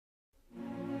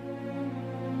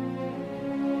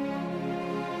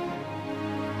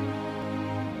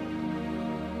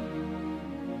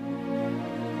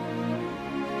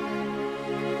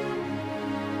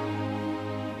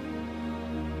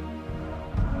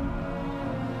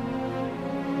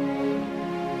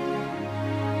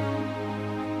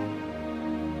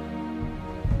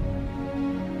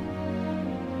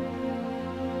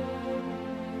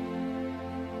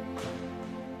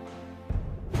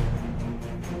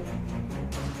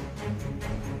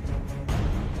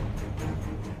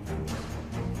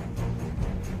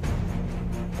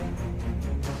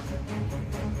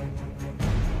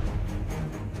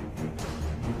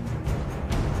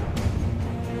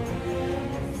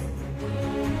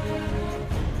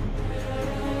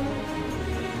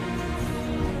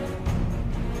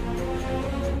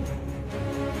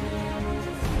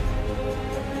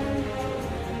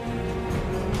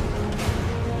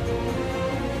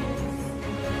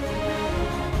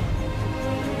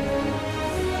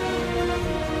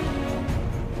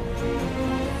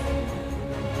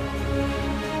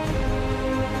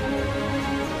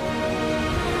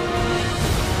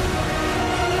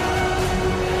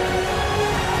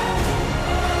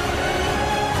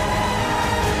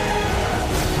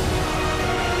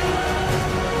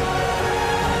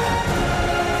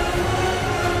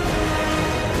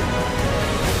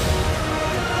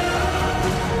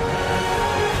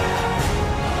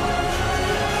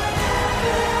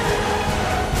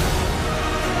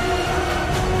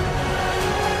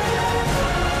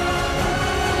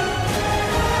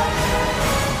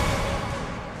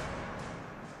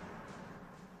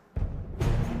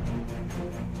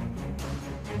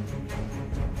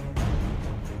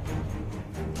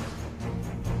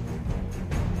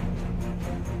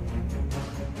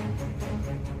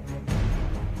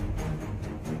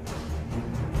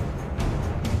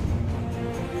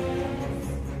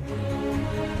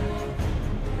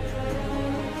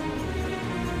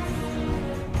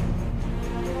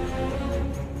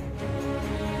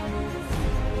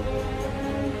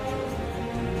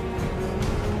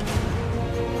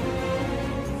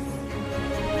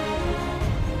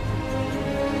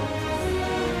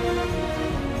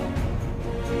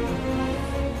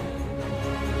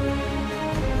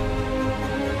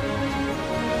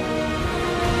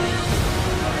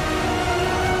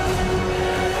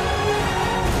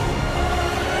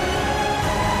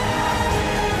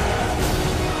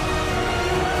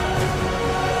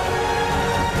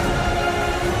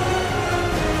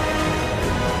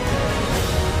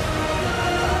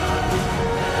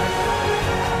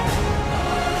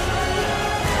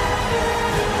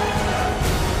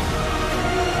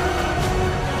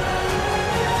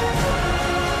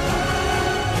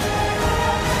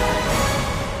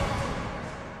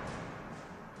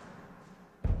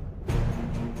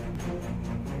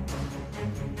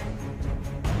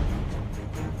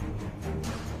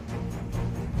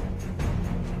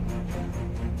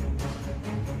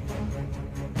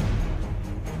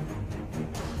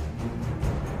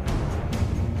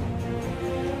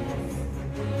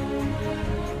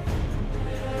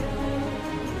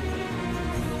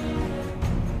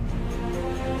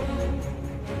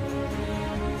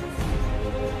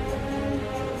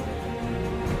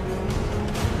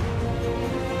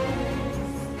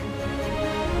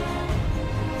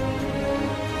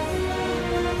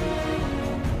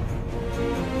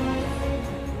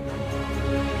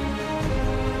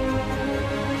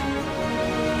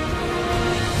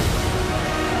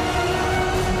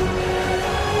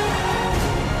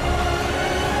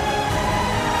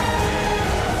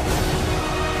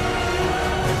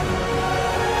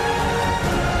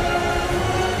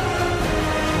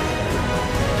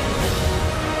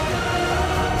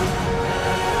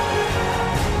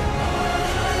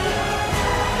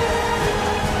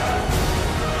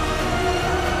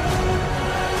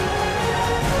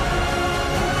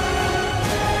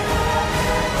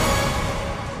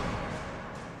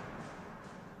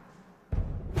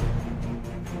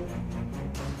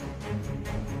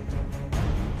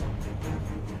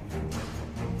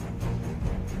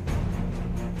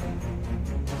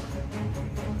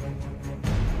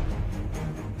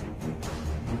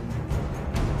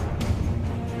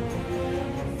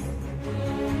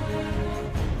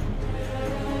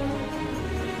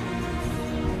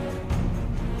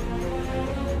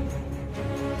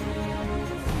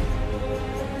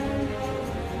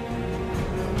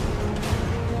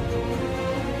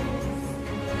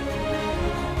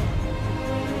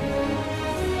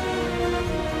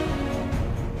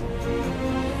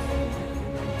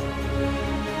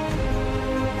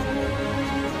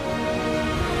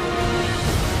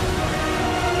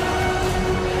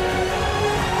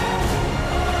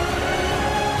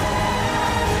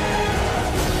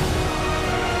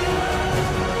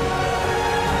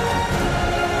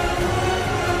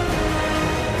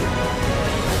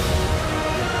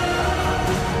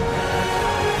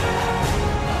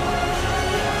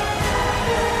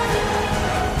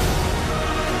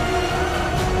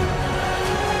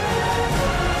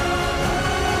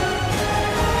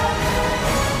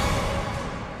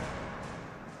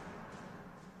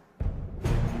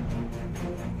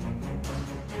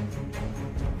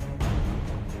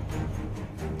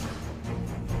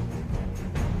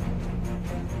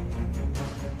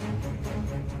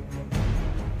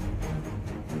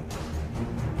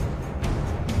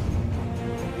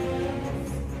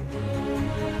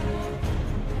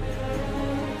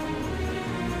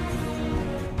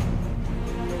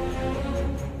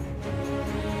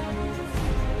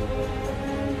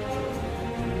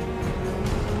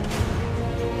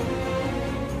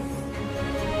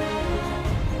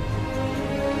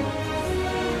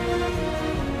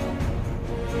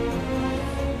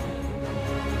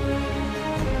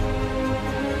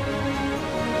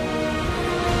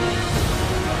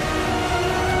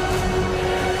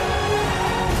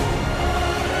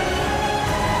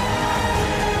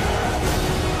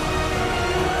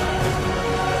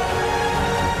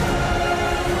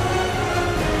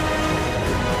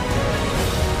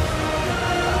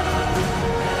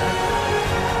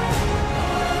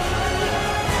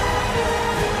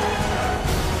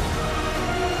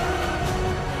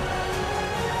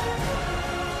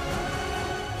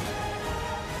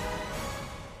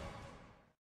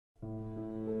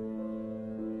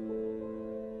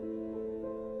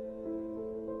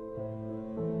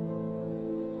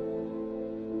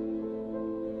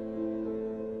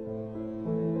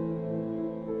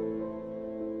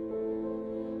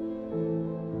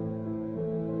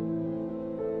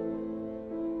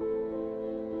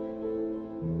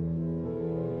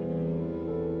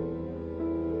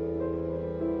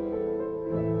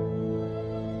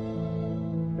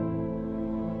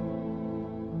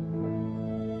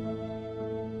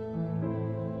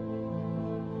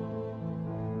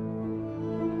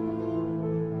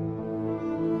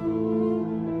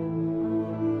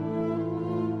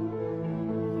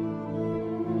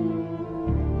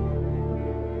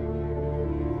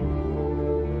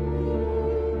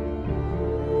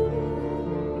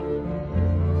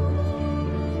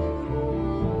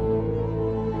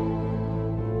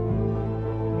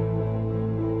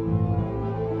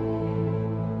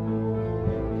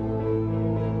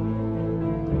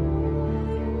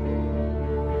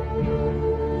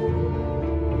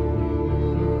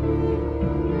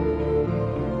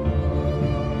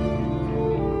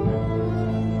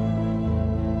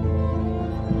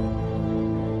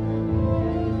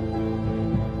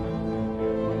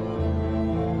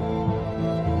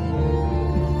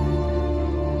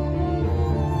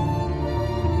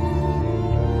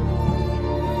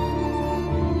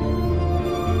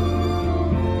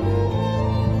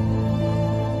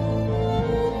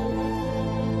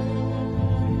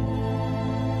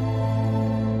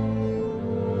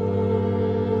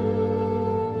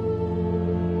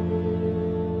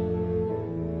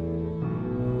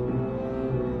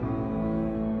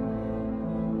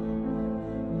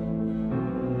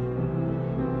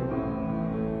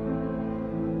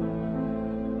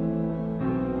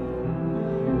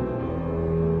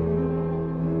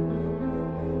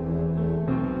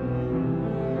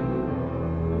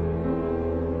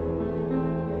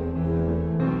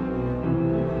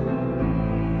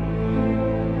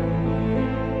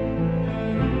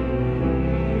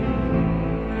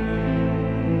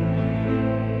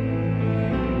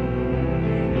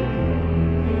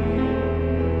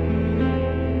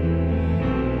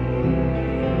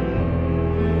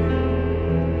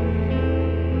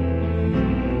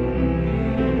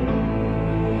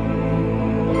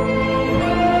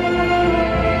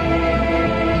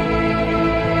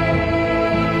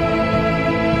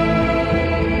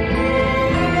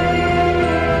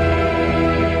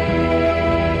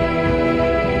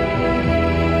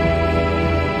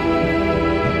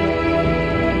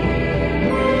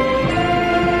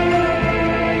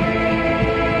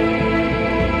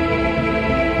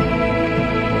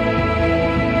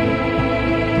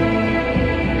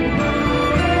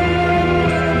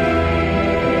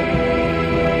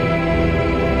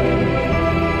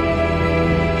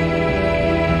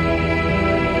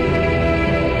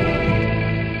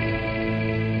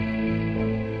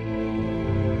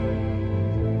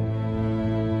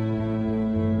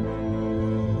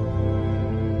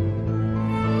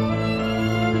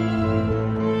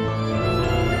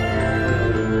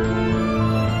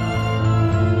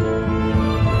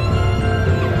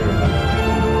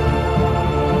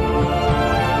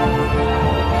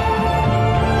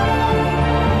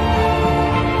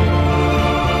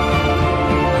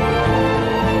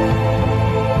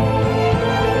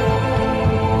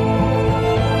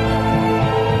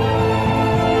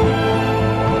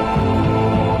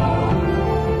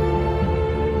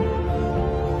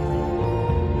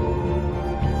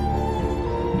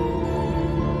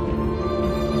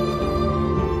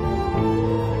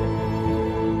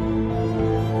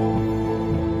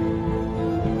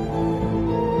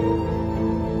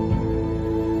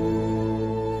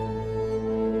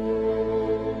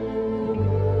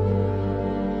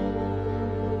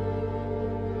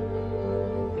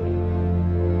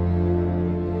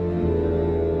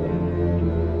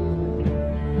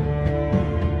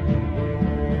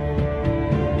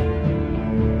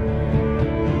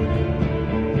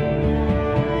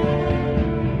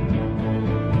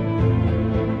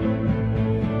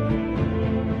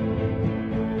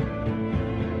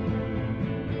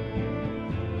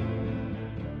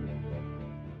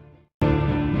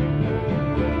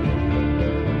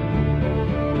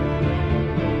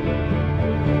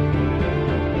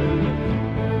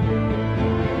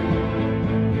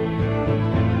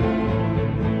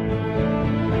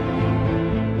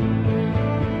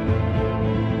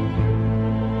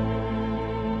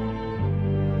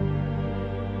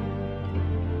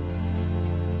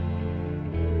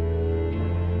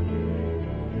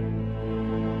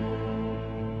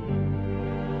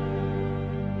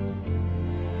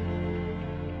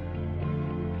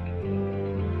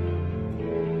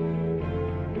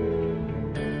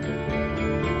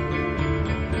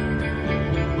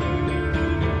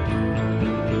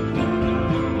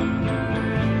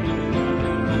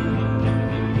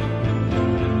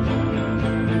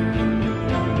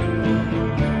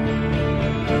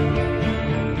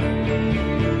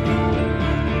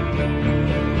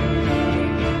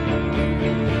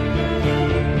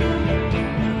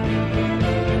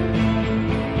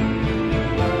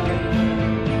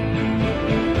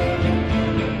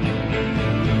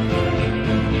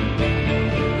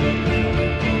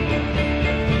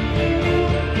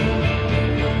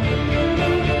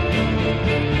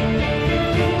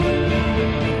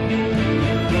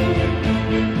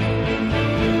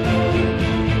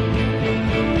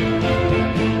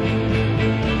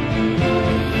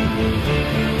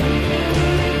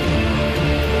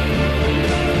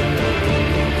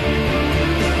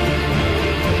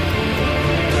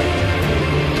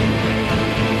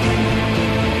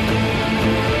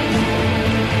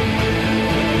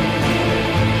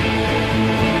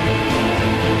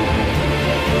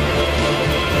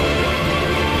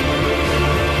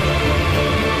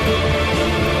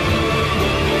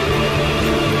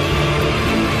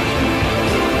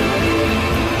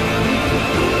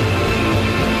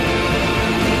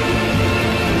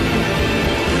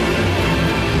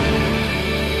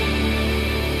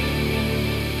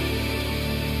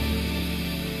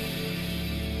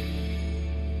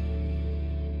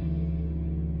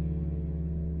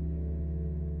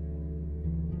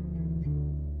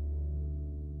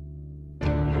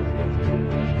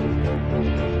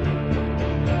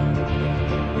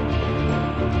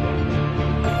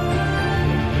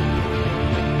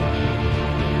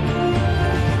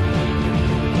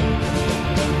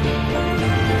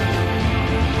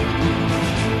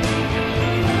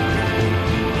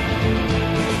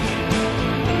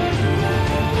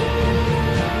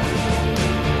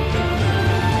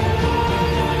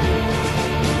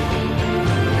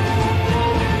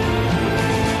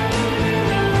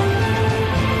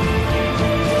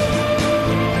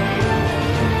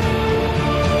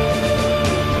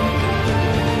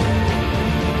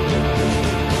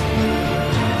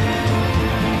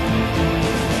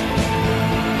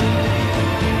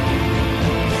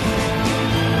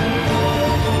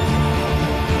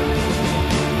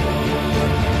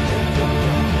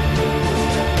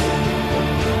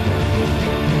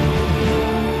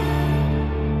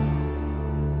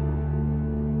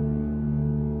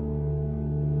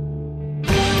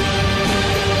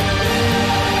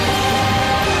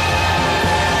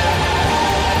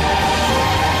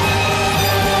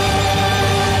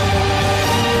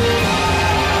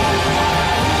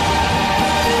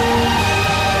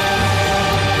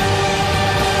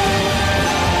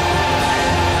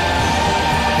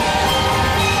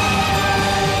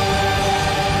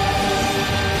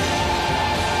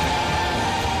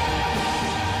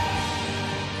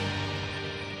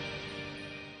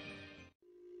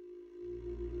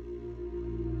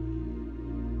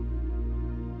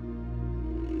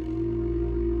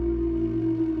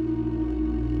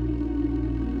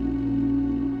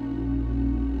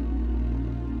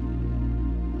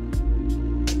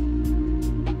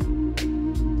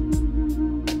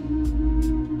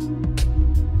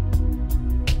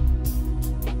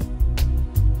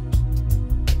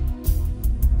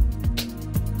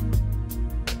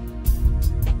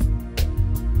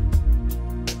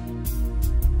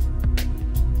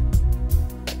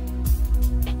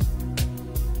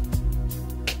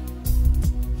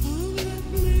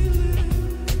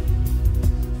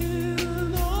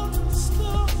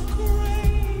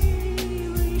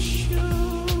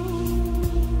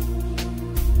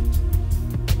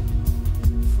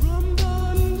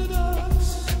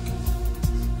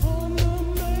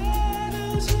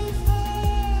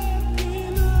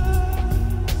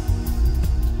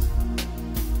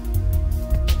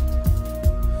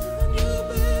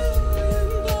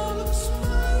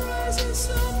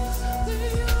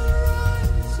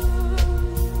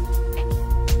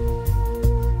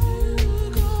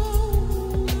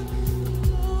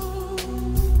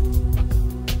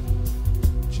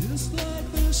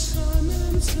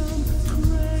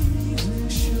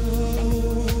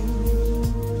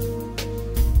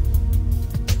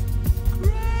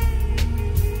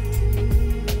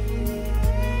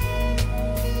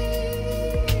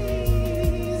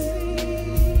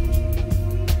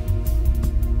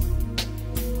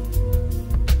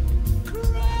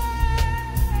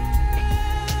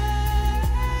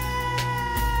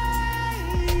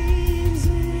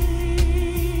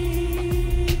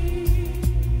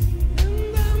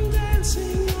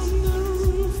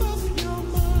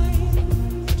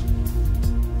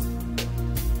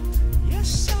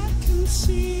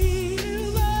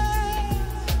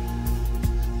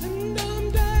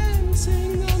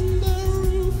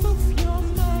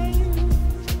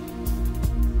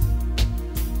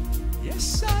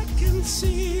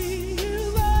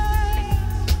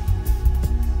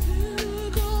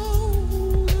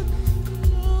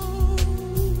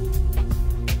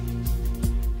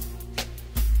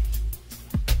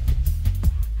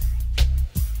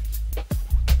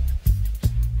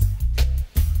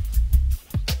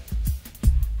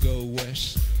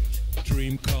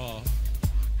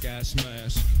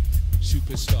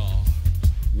superstar,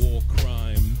 war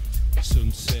crime,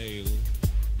 sun sail,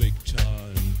 big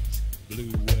time, blue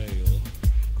whale,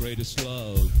 greatest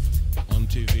love on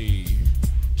TV,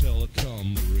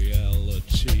 telecom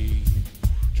reality,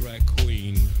 drag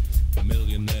queen,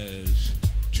 millionaires,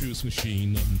 truth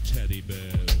machine and teddy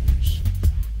bears,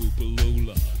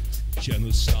 Boopaloola,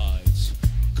 genocides,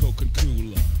 Coca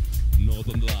Cola,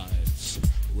 Northern Lights,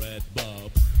 Red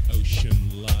Bob,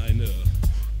 Ocean Liner,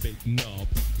 Big Knob,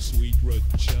 Sweet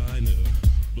Regina,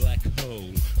 Black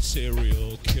Hole,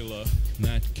 Serial Killer,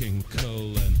 Nat King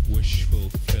Cole and Wish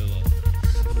Fulfiller.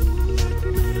 Let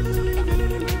me live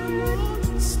in a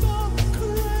non-stop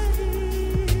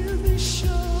crazy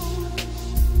show.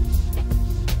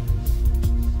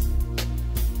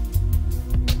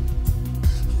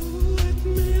 Let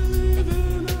me live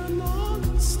in a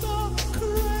non-stop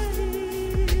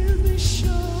crazy show.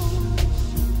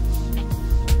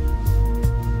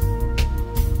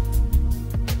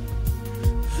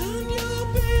 And your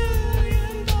 $1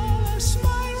 billion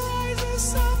smile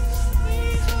rises up the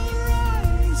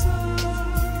horizon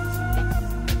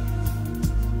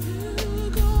in a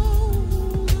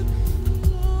golden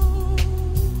glow,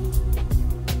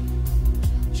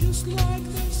 just like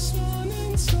the sun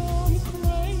in some crazy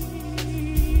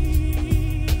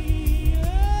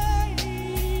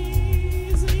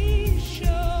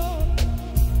show.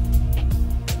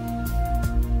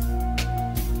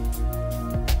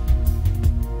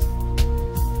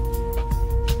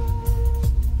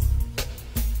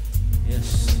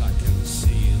 Yes, I can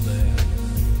see you there.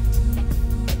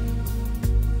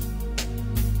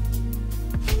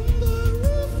 On the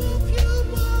roof of your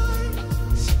mind.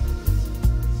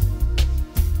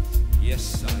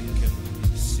 Yes, I can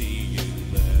see you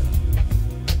there.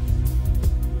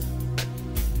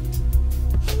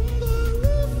 On the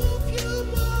roof of your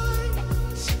mind.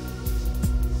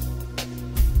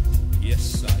 Yes,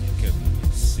 I can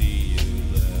see you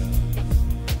there.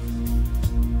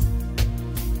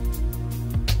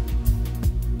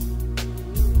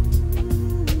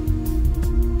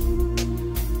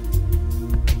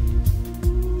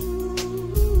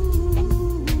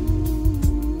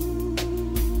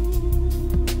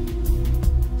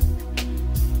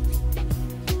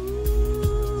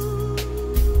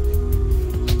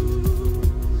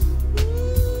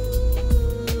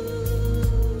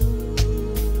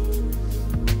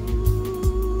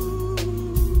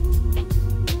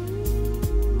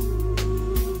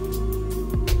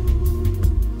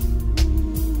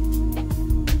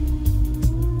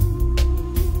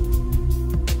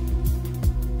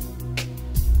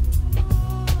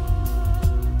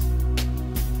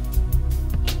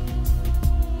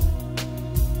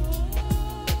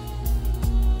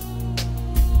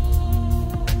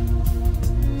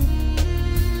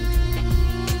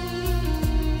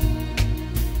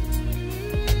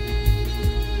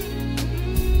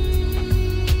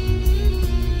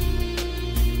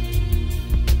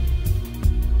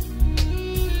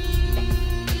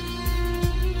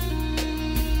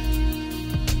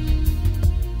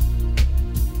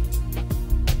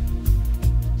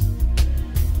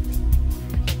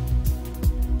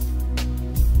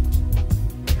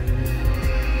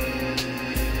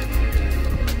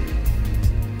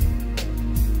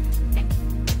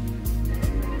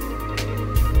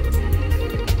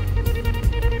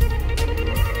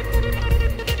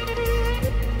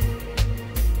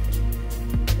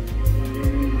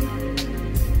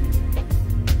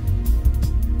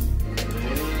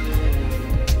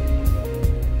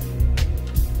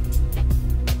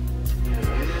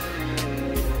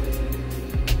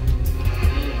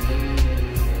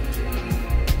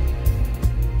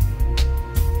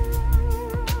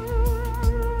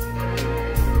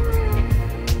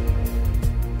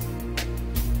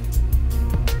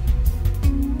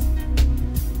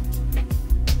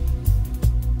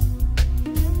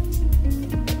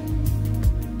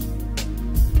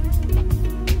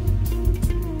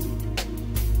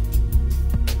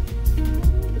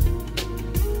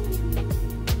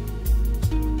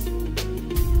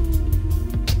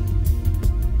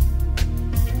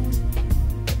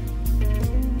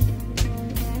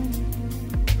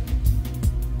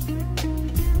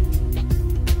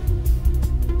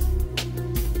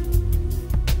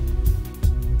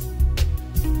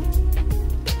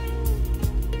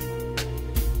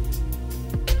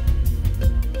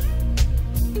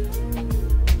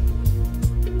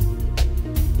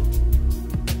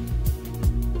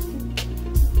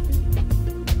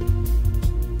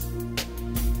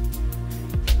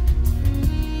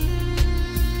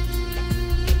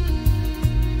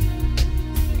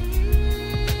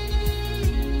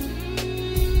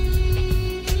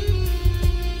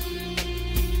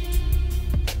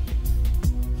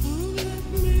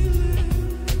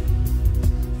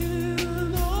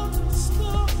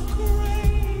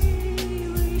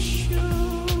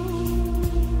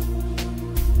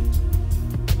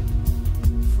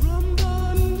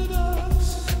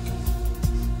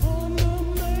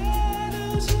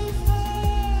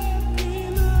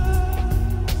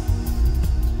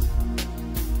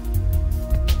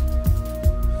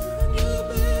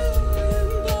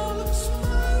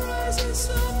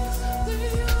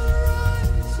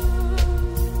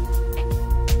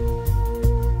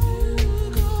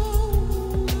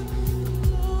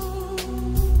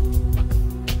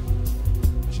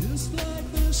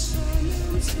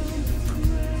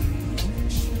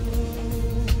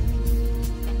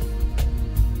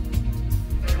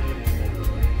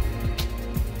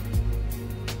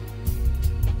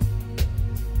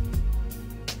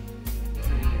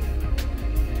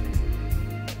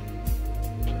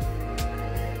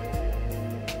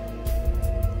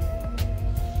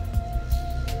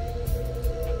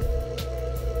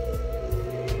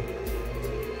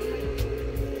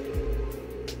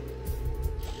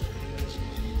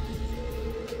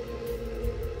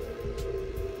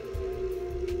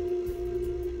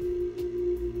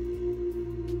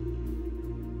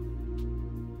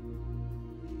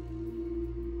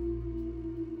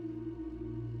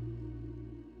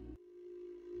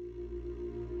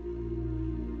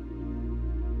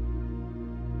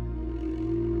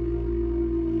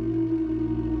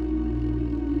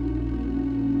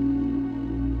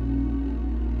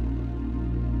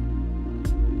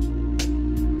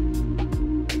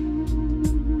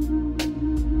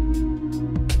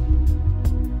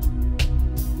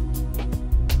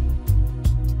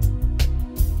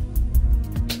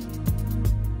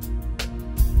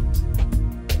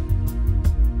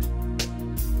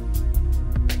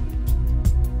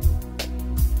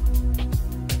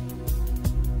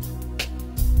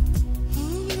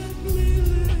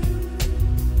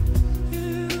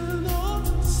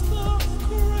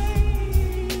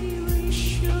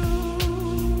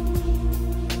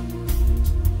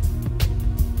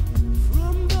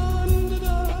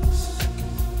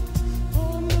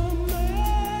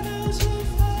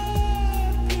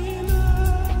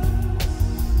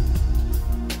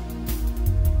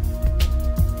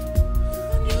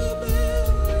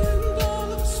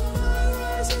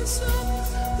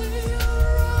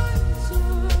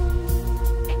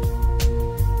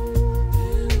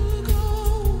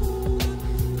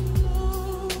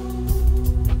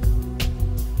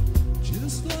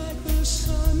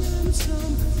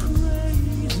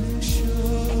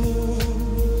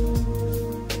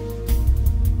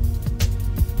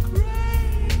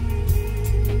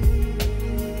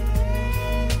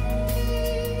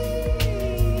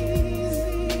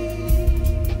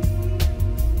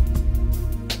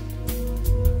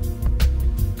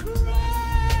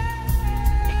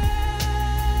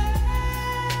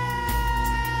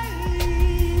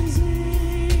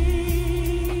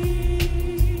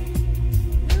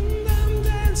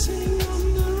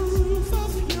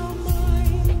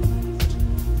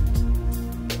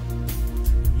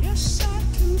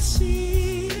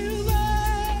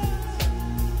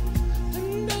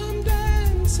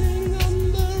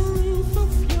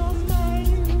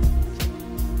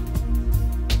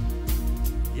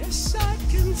 Yes, I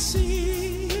can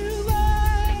see you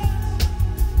there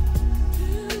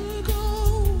in a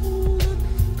golden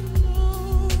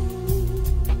glow.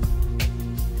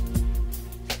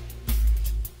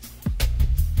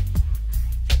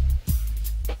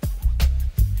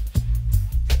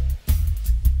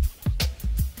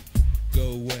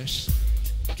 Go west,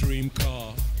 dream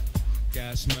car,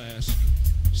 gas mask,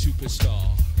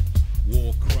 superstar,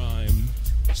 war crime,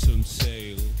 sun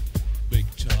sail, big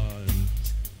time,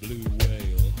 blue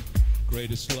whale,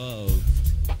 greatest love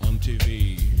on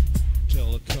TV,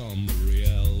 telecom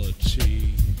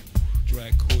reality,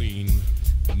 drag queen,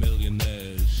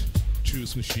 millionaires,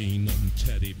 truth machine and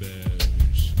teddy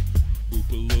bears,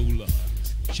 Oopaloola,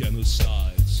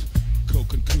 genocides,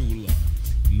 Coca-Cola,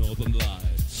 Northern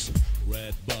Lights,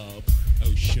 red bob,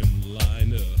 ocean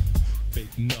liner, big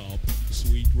knob,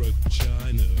 sweet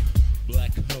China,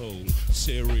 black hole,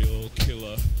 serial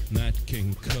killer, Nat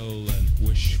King Cole and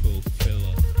wish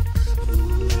fulfiller.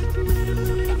 Let me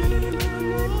live in a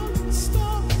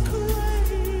non-stop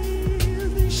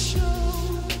crazy show.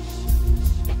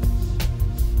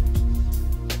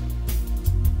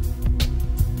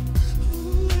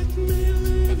 Let me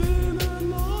live in a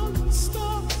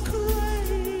non-stop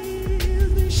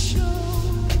crazy show.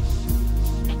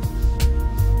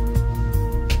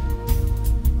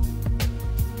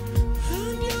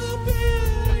 And your $1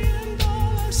 billion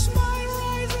smile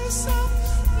rises up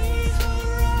the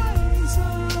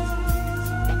horizon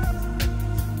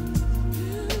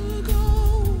in a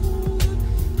golden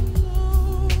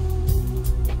glow,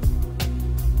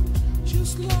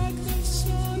 just like the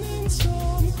sun in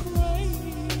some crazy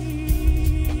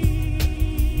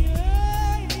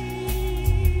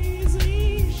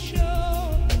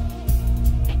show.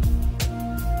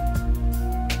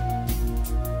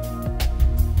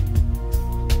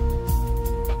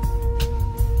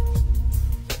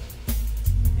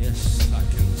 Yes, I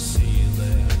can see you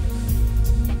there.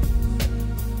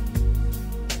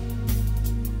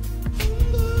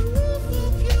 On the roof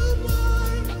of your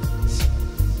mind.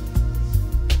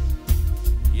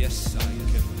 Yes, I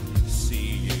can see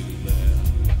you there.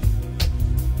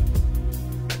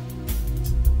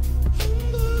 On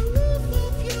the roof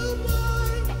of your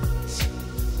mind.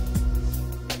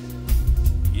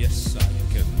 Yes, I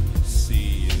can see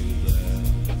you there.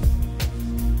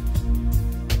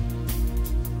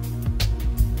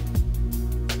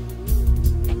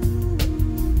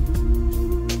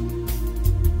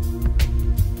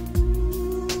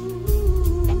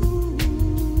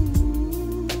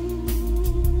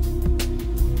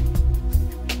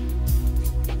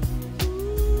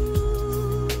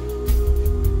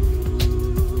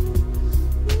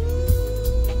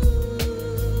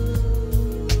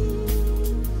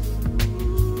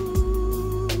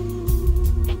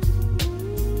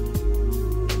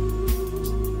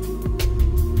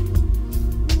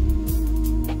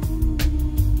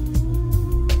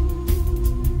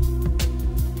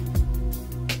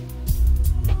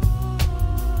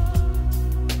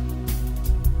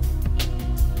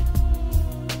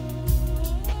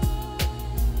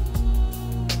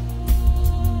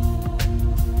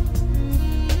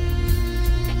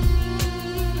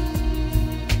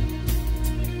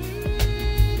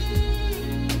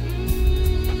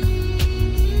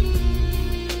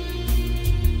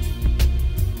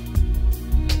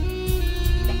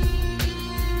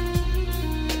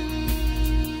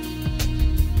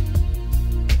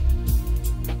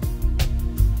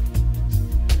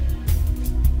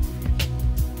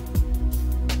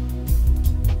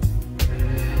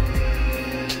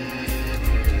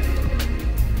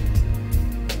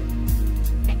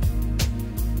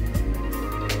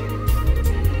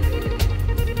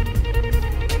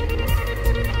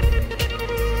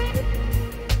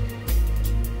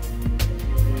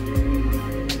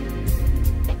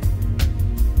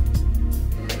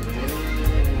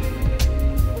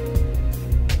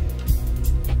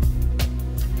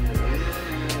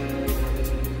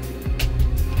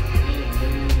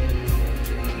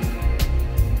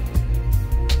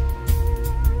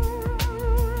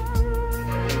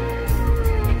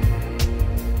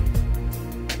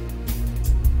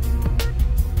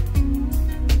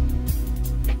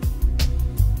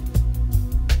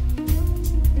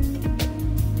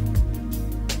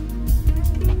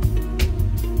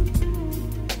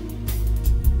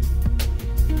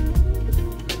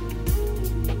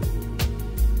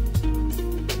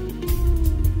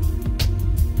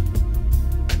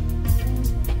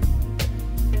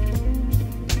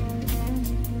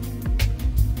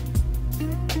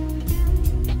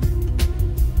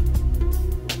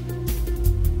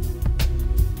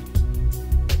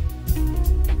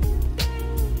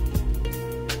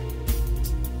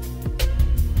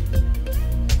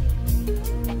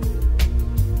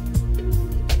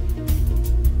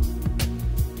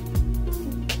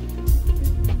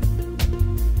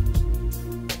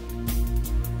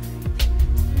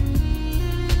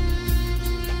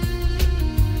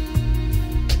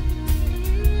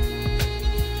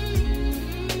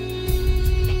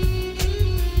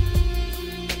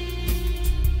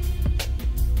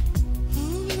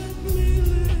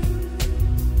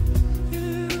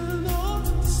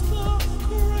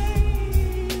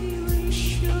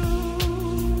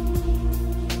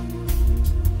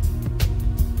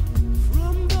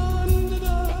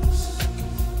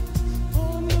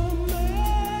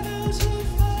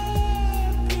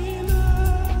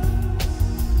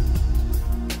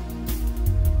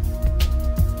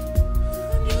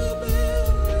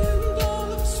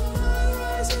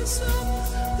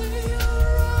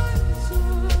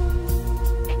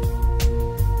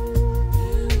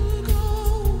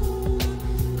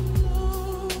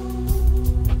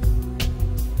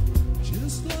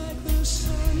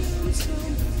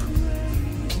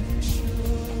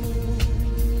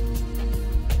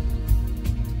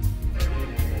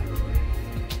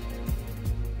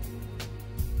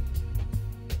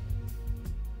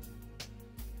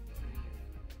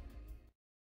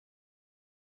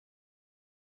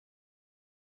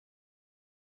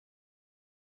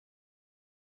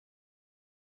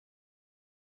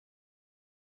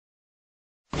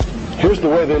 Here's the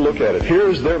way they look at it.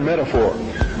 Here's their metaphor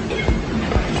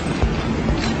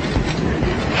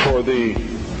for the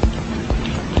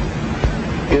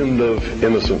end of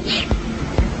innocence.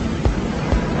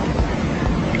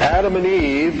 Adam and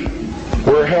Eve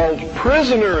were held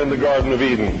prisoner in the Garden of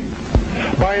Eden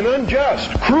by an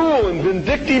unjust, cruel, and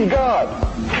vindictive God.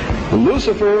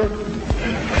 Lucifer,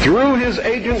 through his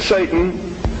agent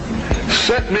Satan,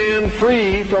 set man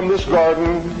free from this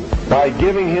garden by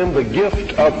giving him the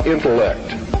gift of intellect.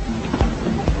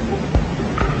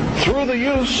 Through the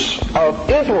use of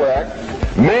intellect,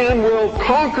 man will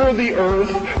conquer the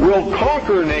earth, will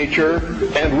conquer nature,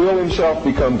 and will himself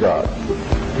become God.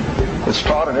 It's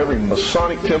taught in every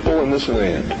Masonic temple in this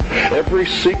land. Every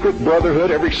secret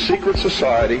brotherhood, every secret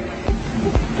society,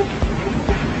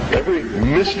 every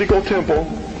mystical temple,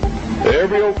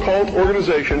 every occult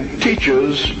organization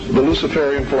teaches the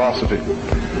Luciferian philosophy.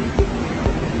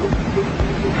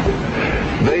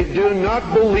 They do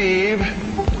not believe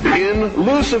in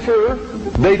Lucifer.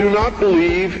 They do not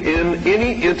believe in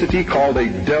any entity called a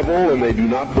devil, and they do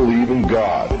not believe in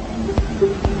God.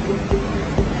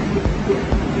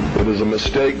 It is a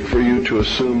mistake for you to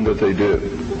assume that they do.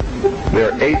 They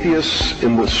are atheists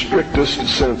in the strictest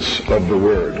sense of the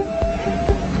word.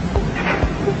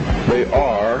 They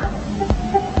are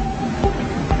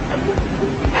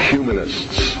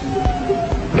humanists.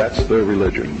 That's their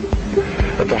religion.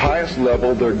 At the highest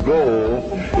level, their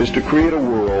goal is to create a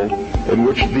world in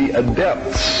which the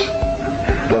adepts,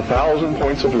 the 1,000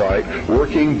 points of light,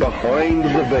 working behind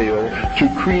the veil to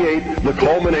create the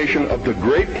culmination of the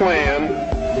great plan,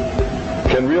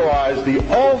 can realize the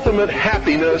ultimate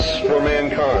happiness for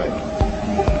mankind.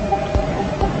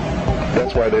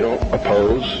 That's why they don't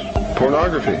oppose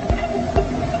pornography.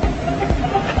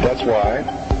 That's why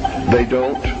they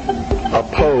don't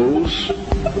oppose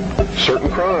certain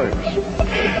crimes.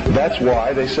 That's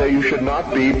why they say you should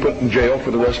not be put in jail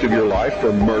for the rest of your life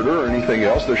for murder or anything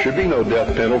else. There should be no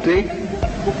death penalty,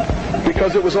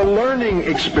 because it was a learning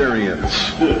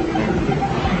experience.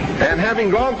 And having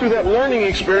gone through that learning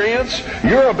experience,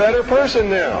 you're a better person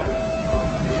now.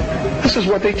 This is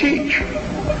what they teach.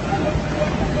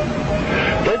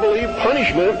 They believe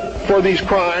punishment for these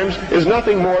crimes is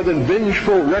nothing more than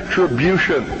vengeful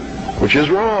retribution, which is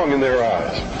wrong in their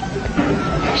eyes.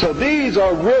 So these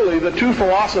are really the two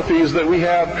philosophies that we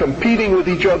have competing with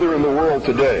each other in the world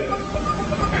today.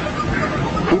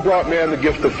 Who brought man the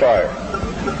gift of fire?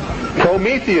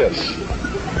 Prometheus.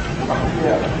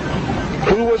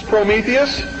 Who was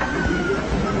Prometheus?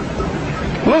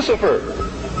 Lucifer.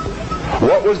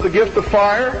 What was the gift of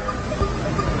fire?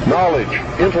 Knowledge,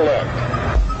 intellect.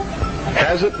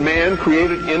 Hasn't man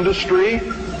created industry,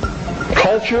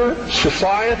 culture,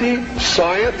 society,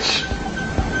 science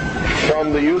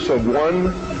from the use of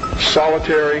one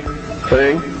solitary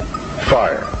thing?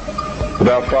 Fire.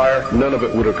 Without fire, none of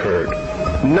it would have occurred.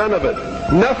 None of it.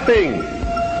 Nothing.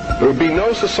 There would be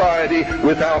no society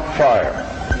without fire.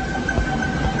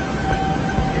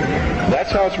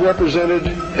 That's how it's represented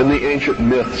in the ancient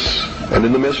myths and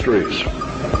in the mysteries.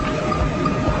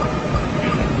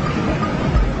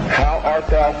 How art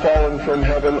thou fallen from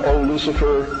heaven, O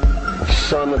Lucifer,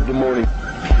 son of the morning?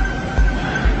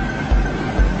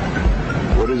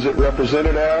 What is it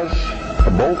represented as?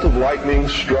 A bolt of lightning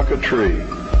struck a tree.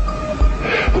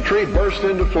 The tree burst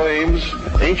into flames.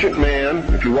 Ancient man,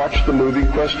 if you watch the movie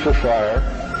Quest for Fire,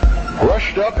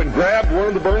 rushed up and grabbed one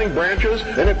of the burning branches,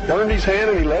 and it burned his hand,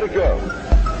 and he let it go.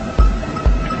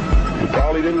 He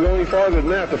probably didn't go any farther than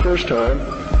that the first time.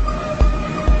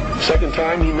 Second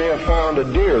time, he may have found a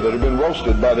deer that had been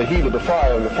roasted by the heat of the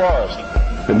fire in the forest.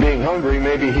 And being hungry,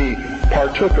 maybe he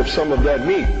partook of some of that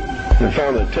meat and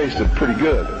found that it tasted pretty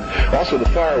good. Also, the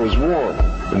fire was warm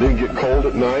and didn't get cold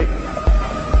at night.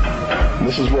 And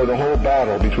this is where the whole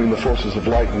battle between the forces of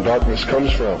light and darkness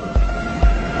comes from.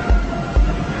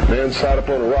 Man sat up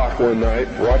on a rock one night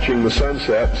watching the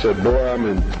sunset and said, "Boy, I'm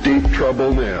in deep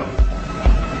trouble now.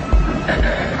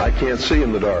 I can't see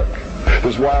in the dark.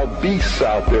 There's wild beasts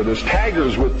out there. There's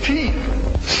tigers with teeth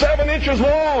 7 inches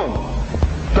long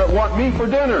that want me for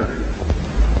dinner.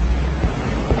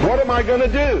 What am I going to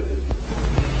do?"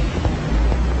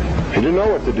 He didn't know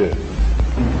what to do.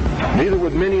 Neither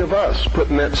would many of us put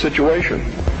in that situation.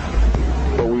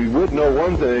 But we would know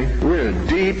one thing: we're in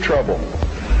deep trouble.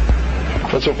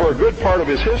 And so for a good part of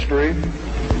his history,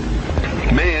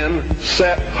 man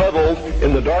sat huddled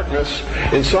in the darkness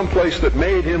in some place that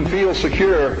made him feel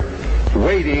secure,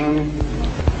 waiting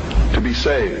to be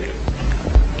saved.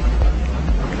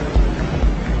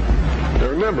 Now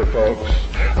remember, folks,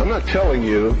 I'm not telling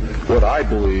you what I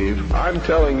believe. I'm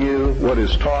telling you what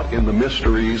is taught in the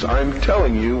mysteries. I'm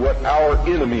telling you what our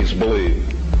enemies believe.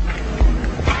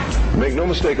 Make no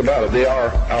mistake about it, they are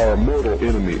our mortal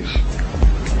enemies.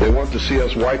 They want to see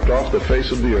us wiped off the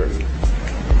face of the earth.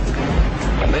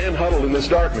 A man huddled in this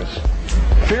darkness,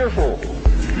 fearful,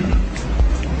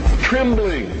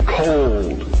 trembling,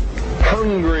 cold,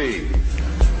 hungry.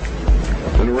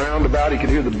 And around about he could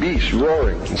hear the beasts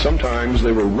roaring. And sometimes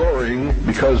they were roaring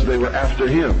because they were after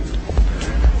him.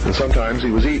 And sometimes he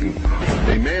was eaten.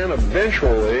 A man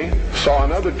eventually saw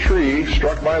another tree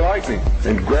struck by lightning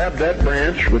and grabbed that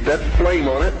branch with that flame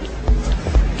on it.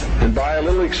 And by a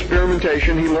little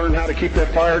experimentation, he learned how to keep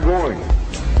that fire going.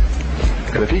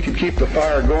 And if he could keep the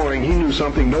fire going, he knew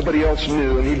something nobody else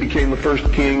knew, and he became the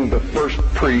first king, the first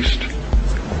priest,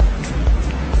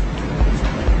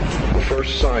 the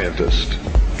first scientist,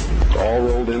 all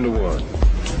rolled into one.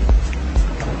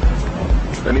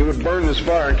 And he would burn this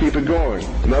fire and keep it going.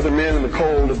 Another man in the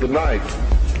cold of the night,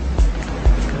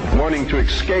 wanting to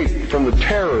escape from the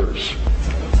terrors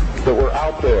that were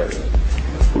out there,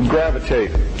 would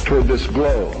gravitate toward this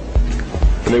glow.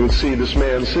 And they would see this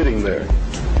man sitting there.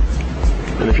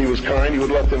 And if he was kind, he would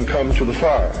let them come to the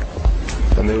fire.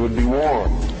 And they would be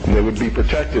warm. And they would be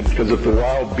protected, because if the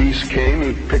wild beast came,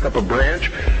 he'd pick up a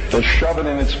branch and shove it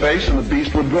in its face, and the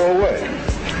beast would go away.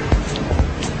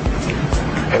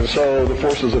 And so the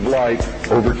forces of light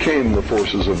overcame the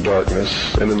forces of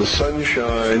darkness, and in the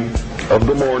sunshine of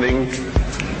the morning,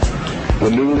 the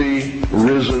newly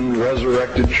risen,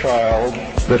 resurrected child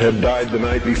that had died the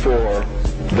night before,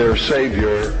 their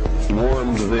Savior,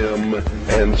 warmed them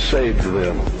and saved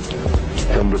them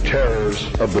from the terrors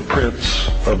of the Prince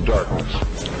of Darkness.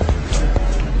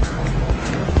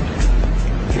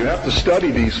 You have to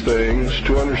study these things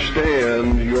to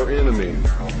understand your enemy.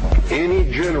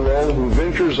 Any general who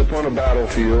ventures upon a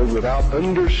battlefield without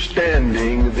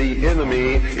understanding the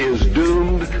enemy is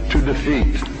doomed to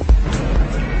defeat.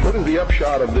 What is the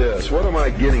upshot of this? What am I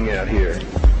getting at here?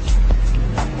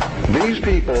 These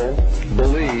people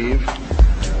believe,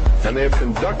 and they have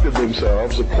conducted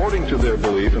themselves according to their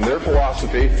belief and their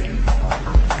philosophy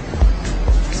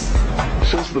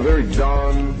since the very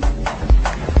dawn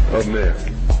of man.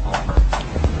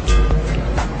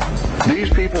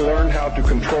 These people learned how to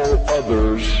control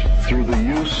others through the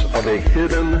use of a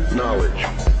hidden knowledge.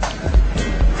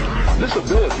 This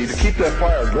ability to keep that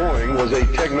fire going was a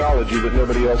technology that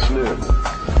nobody else knew.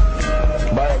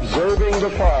 By observing the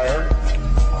fire,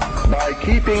 by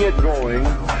keeping it going,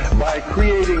 by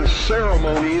creating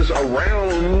ceremonies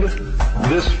around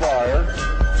this fire,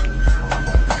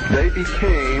 they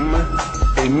became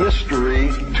a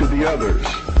mystery to the others.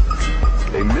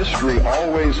 A mystery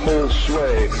always holds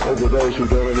sway over those who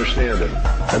don't understand it.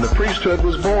 And the priesthood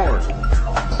was born.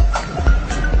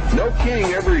 No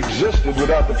king ever existed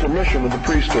without the permission of the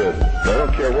priesthood. I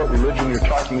don't care what religion you're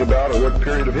talking about or what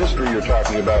period of history you're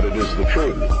talking about, it is the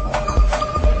truth.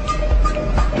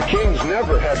 The kings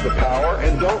never had the power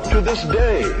and don't to this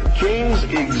day. Kings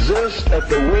exist at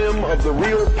the whim of the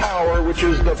real power, which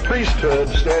is the priesthood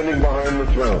standing behind the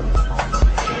throne.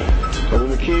 And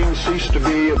when the king ceased to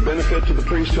be of benefit to the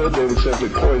priesthood, they would simply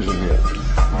poison him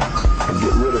and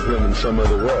get rid of him in some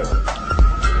other way.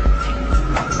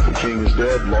 The king is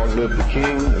dead, long live the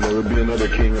king, and there would be another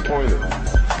king appointed.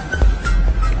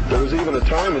 There was even a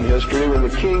time in history when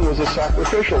the king was a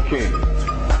sacrificial king,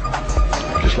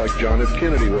 just like John F.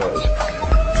 Kennedy was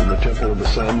in the Temple of the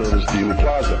Sun known as Dealey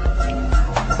Plaza.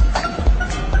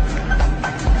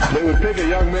 They would pick a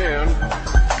young man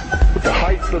at the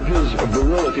height of his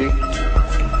virility,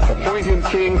 appoint him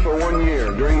king for 1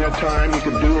 year. During that time, he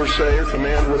could do or say or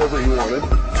command whatever he wanted.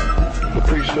 The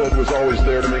priesthood was always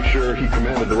there to make sure he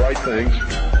commanded the right things,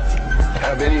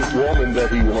 have any woman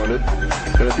that he wanted,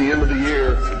 and at the end of the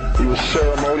year, he was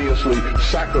ceremoniously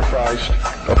sacrificed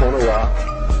upon a rock,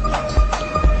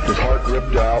 his heart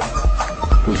ripped out,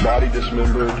 his body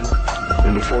dismembered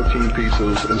into 14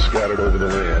 pieces and scattered over the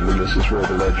land. And this is where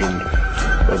the legend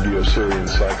of the Osirian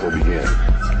cycle began.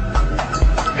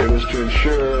 It was to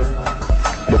ensure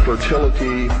the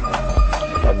fertility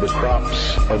of the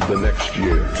crops of the next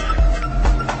year.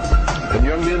 And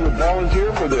young men would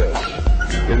volunteer for this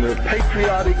in their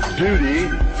patriotic duty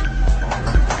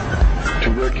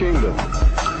to their kingdom,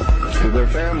 to their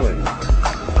family,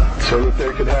 so that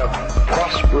they could have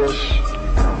prosperous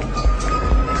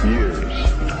years.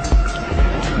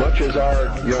 Much as our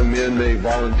young men may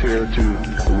volunteer to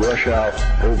rush out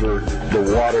over the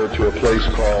water to a place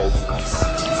called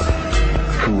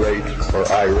Kuwait or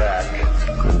Iraq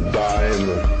and die in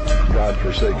the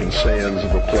godforsaken sands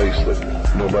of a place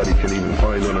that nobody can even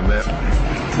find on a map.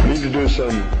 We need to do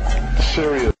some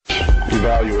serious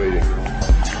evaluating,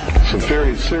 some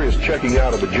very serious checking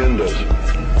out of agendas.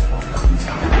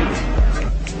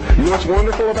 You know what's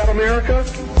wonderful about America?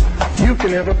 You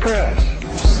can have a press.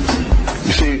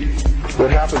 You see,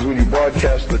 what happens when you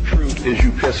broadcast the truth is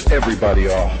you piss everybody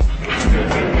off.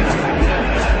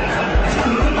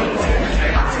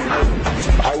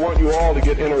 I want you all to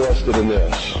get interested in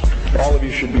this. All of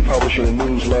you should be publishing a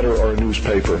newsletter or a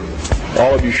newspaper.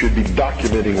 All of you should be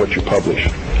documenting what you publish.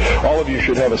 All of you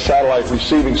should have a satellite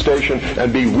receiving station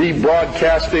and be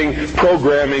rebroadcasting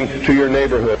programming to your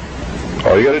neighborhood.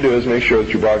 All you got to do is make sure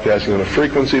that you're broadcasting on a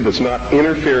frequency that's not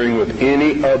interfering with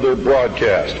any other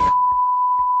broadcast.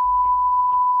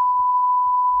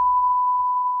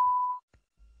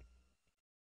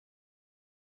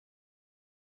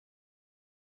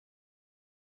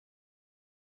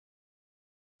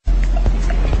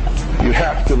 You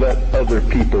have to let other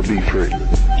people be free,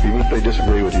 even if they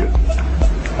disagree with you.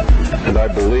 And I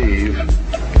believe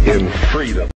in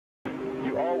freedom.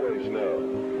 You always know,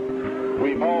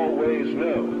 we always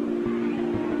know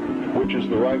which is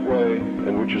the right way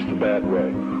and which is the bad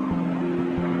way.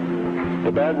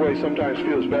 The bad way sometimes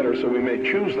feels better, so we may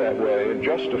choose that way and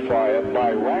justify it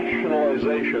by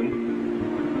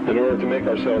rationalization in order to make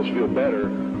ourselves feel better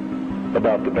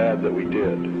about the bad that we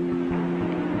did.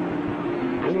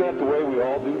 Isn't that the way we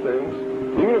all do things?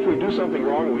 Even if we do something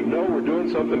wrong and we know we're doing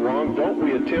something wrong, don't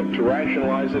we attempt to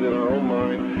rationalize it in our own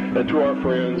mind and to our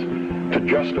friends to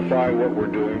justify what we're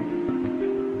doing?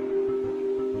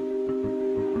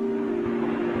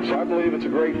 So I believe it's a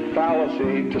great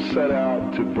fallacy to set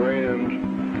out to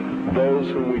brand those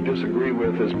whom we disagree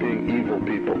with as being evil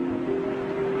people.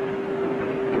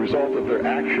 The result of their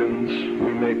actions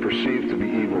we may perceive to be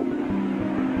evil.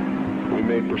 We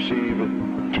may perceive it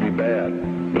to be bad.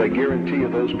 But I guarantee you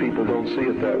those people don't see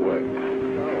it that way.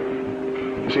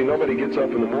 You see, nobody gets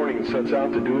up in the morning and sets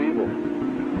out to do evil.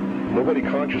 Nobody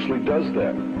consciously does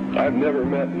that. I've never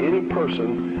met any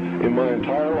person in my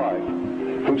entire life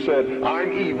who said,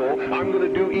 I'm evil, I'm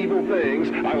going to do evil things,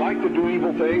 I like to do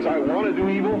evil things, I want to do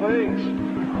evil things.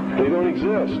 They don't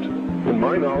exist, in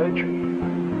my knowledge.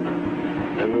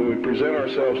 And when we present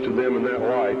ourselves to them in that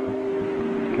light,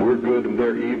 we're good and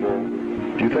they're evil.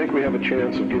 Do you think we have a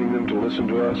chance of getting them to listen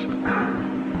to us?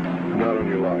 Not on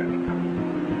your life.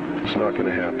 It's not going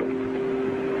to happen.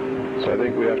 So I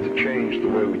think we have to change the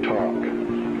way we talk.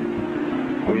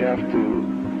 We have to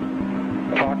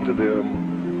talk to them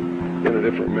in a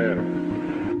different manner.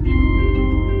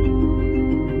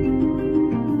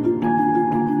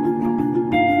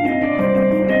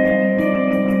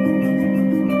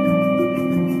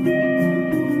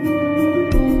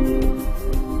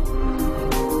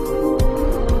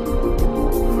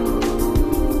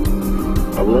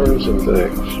 I've learned some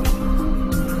things,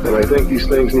 and I think these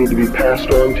things need to be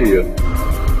passed on to you.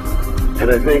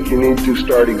 And I think you need to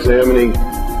start examining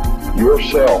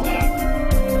yourself,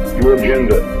 your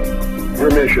agenda,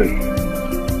 your mission.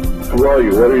 Who are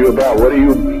you? What are you about? What do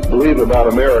you believe about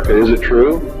America? Is it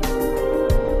true?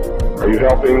 Are you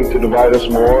helping to divide us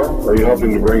more? Or are you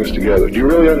helping to bring us together? Do you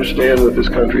really understand what this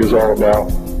country is all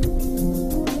about?